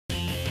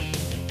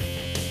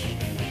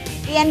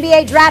The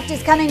NBA draft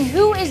is coming.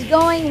 Who is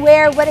going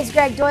where? What does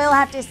Gregg Doyel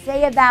have to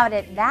say about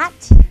it? That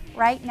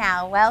right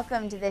now.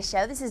 Welcome to the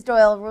show. This is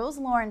Doyel Rules.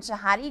 Lauren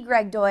Shehadi,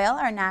 Gregg Doyel,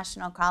 our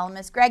national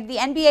columnist. Greg, the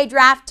NBA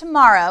draft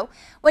tomorrow.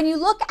 When you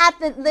look at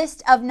the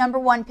list of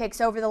 #1 picks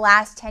over the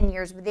last 10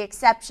 years, with the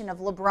exception of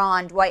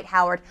LeBron, Dwight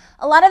Howard,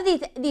 a lot of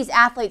these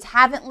athletes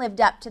haven't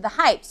lived up to the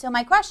hype. So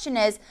my question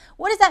is,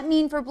 what does that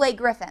mean for Blake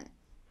Griffin?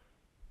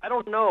 I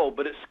don't know,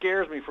 but it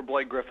scares me for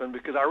Blake Griffin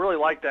because I really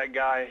like that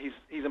guy.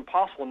 He's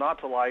impossible not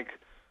to like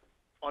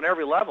on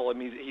every level. I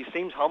mean, he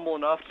seems humble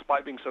enough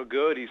despite being so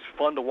good. He's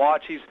fun to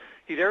watch. He's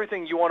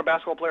everything you want a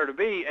basketball player to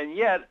be, and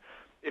yet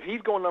if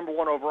he's going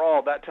 #1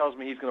 overall, that tells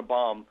me he's going to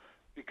bomb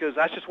because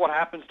that's just what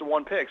happens to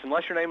one picks.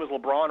 Unless your name is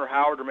LeBron or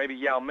Howard or maybe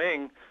Yao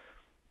Ming,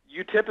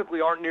 you typically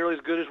aren't nearly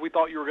as good as we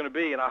thought you were going to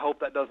be, and I hope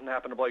that doesn't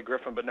happen to Blake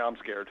Griffin, but now I'm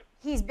scared.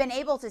 He's been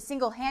able to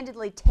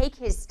single-handedly take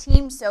his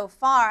team so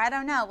far. I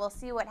don't know. We'll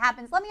see what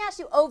happens. Let me ask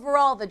you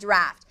overall the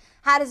draft.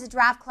 How does the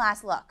draft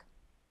class look?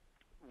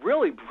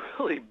 Really,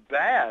 really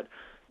bad.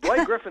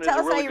 Blake Griffin is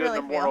a really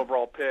good #1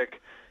 overall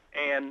pick,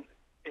 and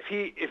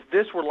if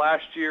this were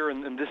last year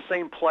and this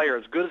same player,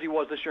 as good as he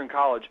was this year in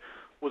college,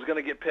 was going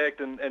to get picked,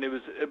 and it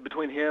was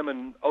between him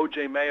and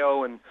O.J.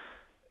 Mayo and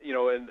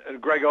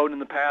Greg Oden in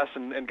the past,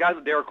 and guys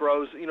like Derrick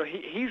Rose,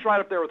 he's right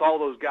up there with all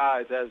those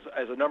guys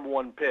as a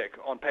 #1 pick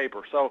on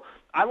paper. So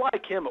I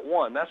like him at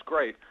 1. That's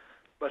great.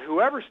 But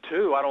whoever's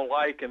 2, I don't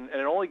like, and it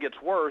only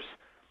gets worse.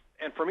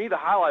 And for me, the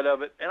highlight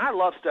of it, and I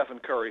love Stephen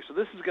Curry, so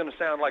this is going to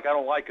sound like I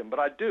don't like him, but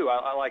I do.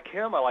 I like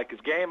him. I like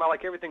his game. I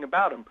like everything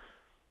about him.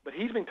 But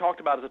he's being talked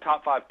about as a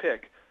top 5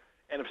 pick.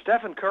 And if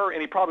Stephen Curry,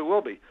 and he probably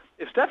will be,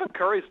 if Stephen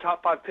Curry is a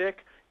top 5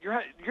 pick, you're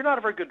not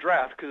a very good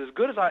draft because as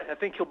good as I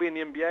think he'll be in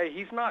the NBA,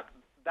 he's not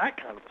that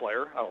kind of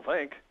player, I don't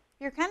think.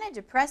 You're kind of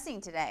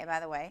depressing today, by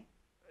the way.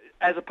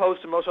 As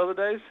opposed to most other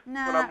days?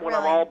 No, when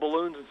I'm all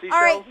balloons and seashells?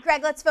 All right,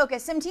 Greg, let's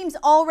focus. Some teams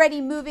already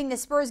moving. The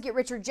Spurs get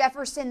Richard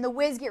Jefferson. The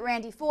Wiz get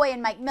Randy Foye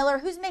and Mike Miller.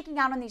 Who's making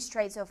out on these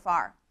trades so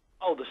far?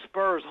 Oh, the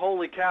Spurs.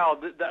 Holy cow.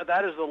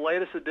 That is the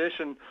latest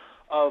edition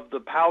of the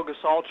Pau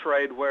Gasol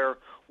trade where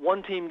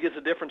one team gets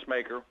a difference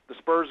maker. The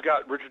Spurs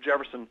got Richard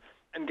Jefferson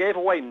and gave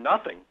away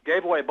nothing.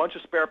 Gave away a bunch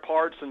of spare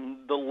parts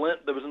and the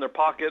lint that was in their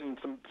pocket and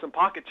some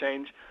pocket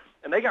change.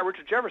 And they got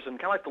Richard Jefferson,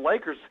 kind of like the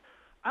Lakers.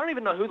 I don't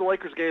even know who the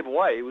Lakers gave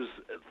away. It was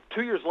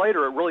 2 years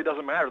later. It really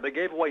doesn't matter. They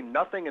gave away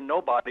nothing and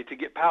nobody to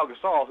get Pau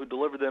Gasol, who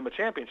delivered them a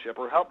championship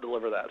or helped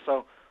deliver that.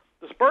 So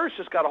the Spurs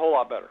just got a whole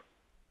lot better.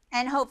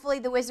 And hopefully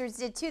the Wizards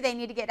did too. They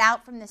need to get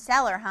out from the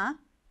cellar, huh?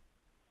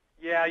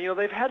 Yeah,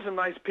 they've had some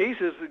nice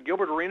pieces.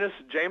 Gilbert Arenas,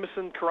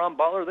 Jameson, Caron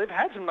Butler, they've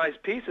had some nice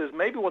pieces.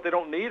 Maybe what they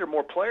don't need are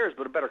more players,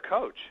 but a better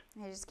coach.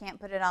 I just can't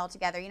put it all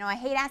together. I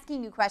hate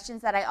asking you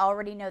questions that I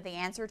already know the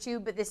answer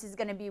to, but this is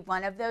going to be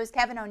one of those.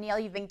 Kevin O'Neal,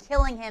 you've been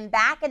killing him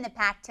back in the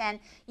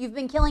Pac-10. You've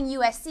been killing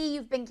USC.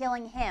 You've been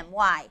killing him.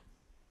 Why?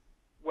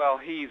 Well,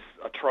 he's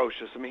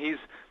atrocious. I mean,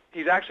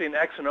 he's actually an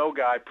X and O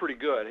guy, pretty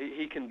good.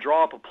 He can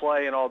draw up a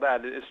play and all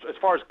that. As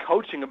far as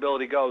coaching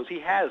ability goes,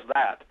 he has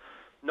that.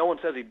 No one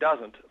says he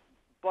doesn't.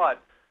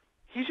 But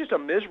he's just a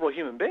miserable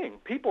human being.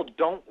 People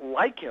don't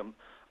like him.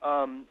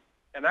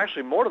 And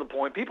actually, more to the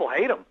point, people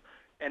hate him.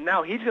 And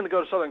now he's going to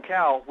go to Southern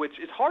Cal, which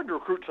is hard to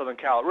recruit Southern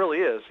Cal. It really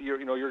is.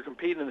 You're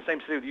competing in the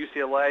same city with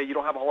UCLA. You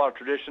don't have a whole lot of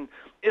tradition.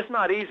 It's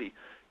not easy.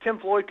 Tim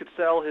Floyd could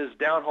sell his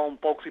down-home,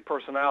 folksy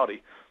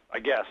personality, I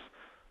guess.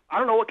 I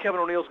don't know what Kevin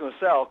O'Neal's going to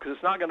sell because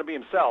it's not going to be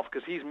himself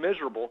because he's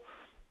miserable,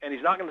 and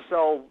he's not going to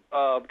sell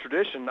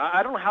tradition.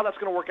 I don't know how that's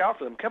going to work out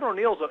for them. Kevin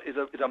O'Neal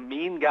is a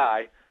mean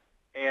guy.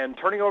 And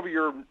turning over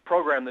your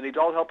program that needs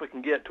all the help it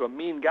can get to a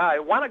mean guy,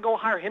 why not go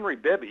hire Henry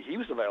Bibby? He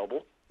was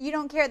available. You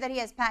don't care that he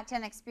has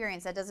Pac-10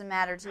 experience. That doesn't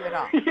matter to you at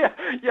all.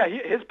 yeah.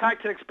 His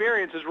Pac-10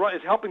 experience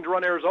is helping to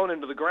run Arizona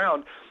into the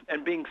ground,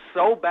 and being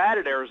so bad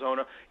at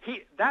Arizona,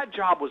 that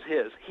job was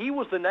his. He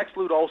was the next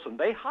Lute Olson.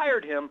 They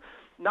hired him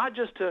not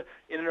just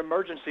in an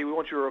emergency, we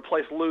want you to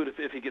replace Lute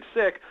if he gets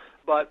sick,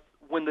 but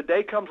when the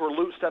day comes where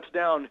Lute steps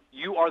down,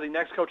 you are the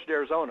next coach at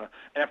Arizona.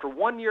 And after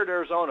 1 year at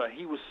Arizona,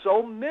 he was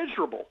so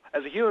miserable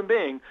as a human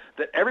being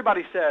that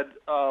everybody said,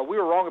 we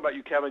were wrong about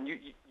you, Kevin.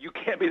 You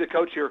can't be the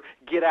coach here.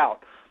 Get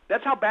out.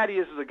 That's how bad he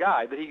is as a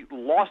guy, that he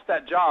lost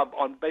that job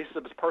on basis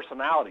of his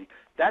personality.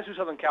 That's who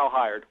Southern Cal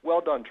hired.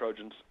 Well done,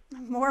 Trojans.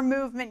 More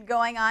movement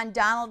going on.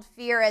 Donald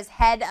Fehr as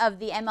head of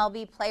the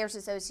MLB Players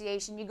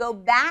Association. You go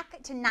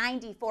back to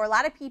 94. A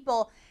lot of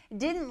people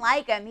didn't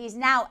like him. He's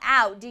now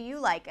out. Do you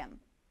like him?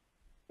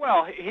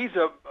 Well, he's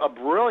a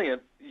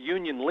brilliant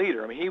union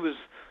leader. I mean,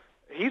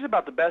 he's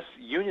about the best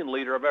union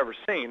leader I've ever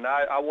seen.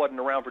 I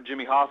wasn't around for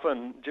Jimmy Hoffa,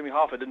 and Jimmy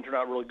Hoffa didn't turn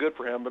out really good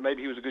for him, but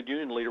maybe he was a good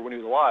union leader when he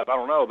was alive. I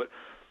don't know, but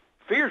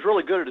Fehr's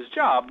really good at his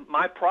job.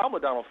 My problem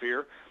with Donald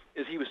Fehr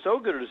is he was so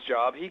good at his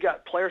job, he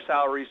got player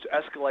salaries to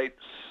escalate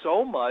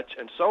so much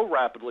and so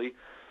rapidly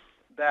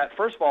that,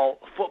 first of all,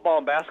 football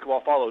and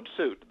basketball followed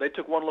suit. They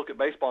took one look at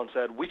baseball and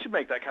said, we should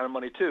make that kind of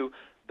money too.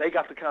 They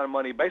got the kind of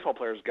money baseball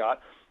players got.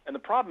 And the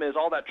problem is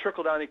all that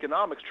trickle-down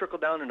economics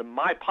trickled down into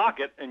my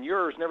pocket and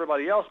yours and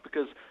everybody else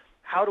because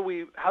how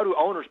do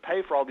owners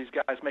pay for all these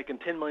guys making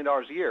 $10 million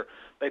a year?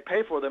 They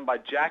pay for them by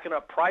jacking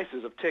up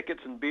prices of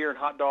tickets and beer and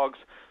hot dogs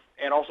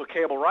and also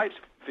cable rights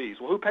fees.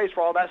 Well, who pays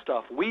for all that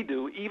stuff? We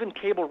do. Even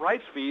cable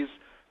rights fees,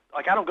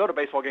 like I don't go to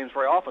baseball games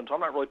very often, so I'm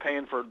not really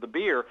paying for the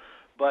beer,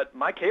 but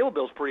my cable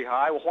bill's pretty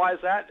high. Well, why is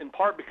that? In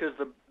part because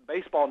the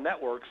baseball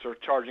networks are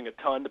charging a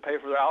ton to pay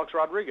for their Alex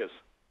Rodriguez.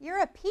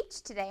 You're a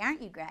peach today,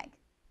 aren't you, Greg?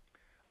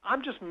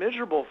 I'm just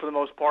miserable for the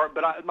most part,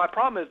 but my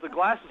problem is the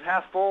glass is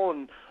half full,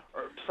 and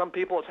some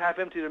people it's half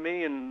empty to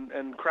me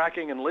and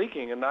cracking and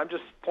leaking, and I'm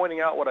just pointing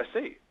out what I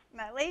see.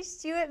 At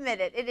least you admit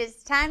it. It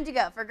is time to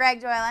go. For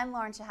Gregg Doyel, I'm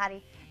Lauren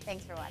Shehadi.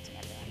 Thanks for watching,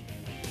 everyone.